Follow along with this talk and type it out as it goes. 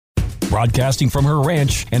Broadcasting from her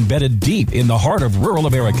ranch embedded deep in the heart of rural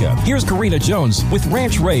America, here's Karina Jones with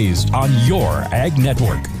Ranch Raised on your Ag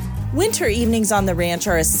Network. Winter evenings on the ranch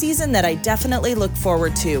are a season that I definitely look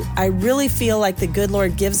forward to. I really feel like the good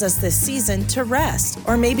Lord gives us this season to rest.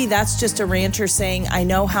 Or maybe that's just a rancher saying, I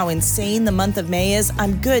know how insane the month of May is.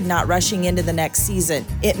 I'm good not rushing into the next season.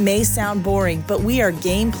 It may sound boring, but we are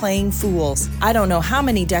game-playing fools. I don't know how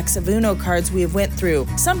many decks of Uno cards we have went through.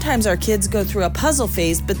 Sometimes our kids go through a puzzle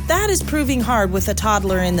phase, but that is proving hard with a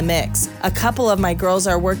toddler in the mix. A couple of my girls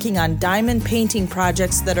are working on diamond painting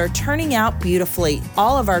projects that are turning out beautifully.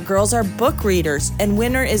 All of our girls are book readers, and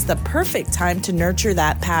winter is the perfect time to nurture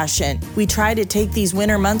that passion. We try to take these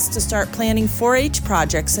winter months to start planning 4-H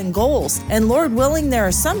projects and goals, and Lord willing, there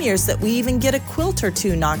are some years that we even get a quilt or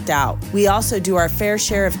two knocked out. We also do our fair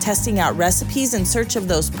share of testing out recipes in search of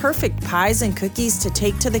those perfect pies and cookies to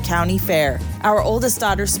take to the county fair. Our oldest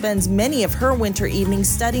daughter spends many of her winter evenings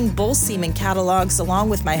studying bull semen catalogs along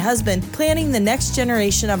with my husband, planning the next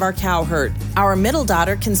generation of our cow herd. Our middle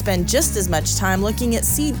daughter can spend just as much time looking at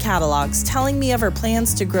seed catalogs, telling me of her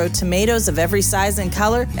plans to grow tomatoes of every size and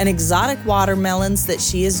color and exotic watermelons that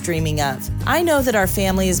she is dreaming of. I know that our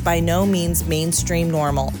family is by no means mainstream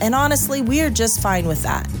normal, and honestly, we are just fine with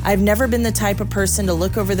that. I've never been the type of person to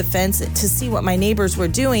look over the fence to see what my neighbors were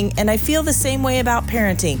doing, and I feel the same way about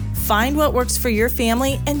parenting. Find what works for your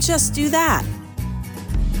family and just do that.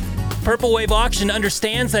 Purple Wave Auction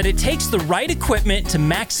understands that it takes the right equipment to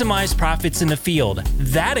maximize profits in the field.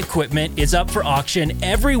 That equipment is up for auction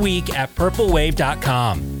every week at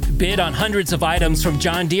purplewave.com. Bid on hundreds of items from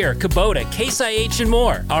John Deere, Kubota, Case IH, and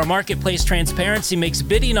more. Our marketplace transparency makes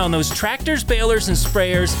bidding on those tractors, balers, and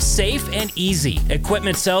sprayers safe and easy.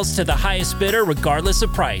 Equipment sells to the highest bidder regardless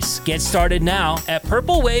of price. Get started now at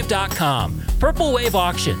purplewave.com. Purple Wave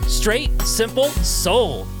Auction. Straight, simple,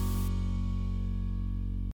 sold.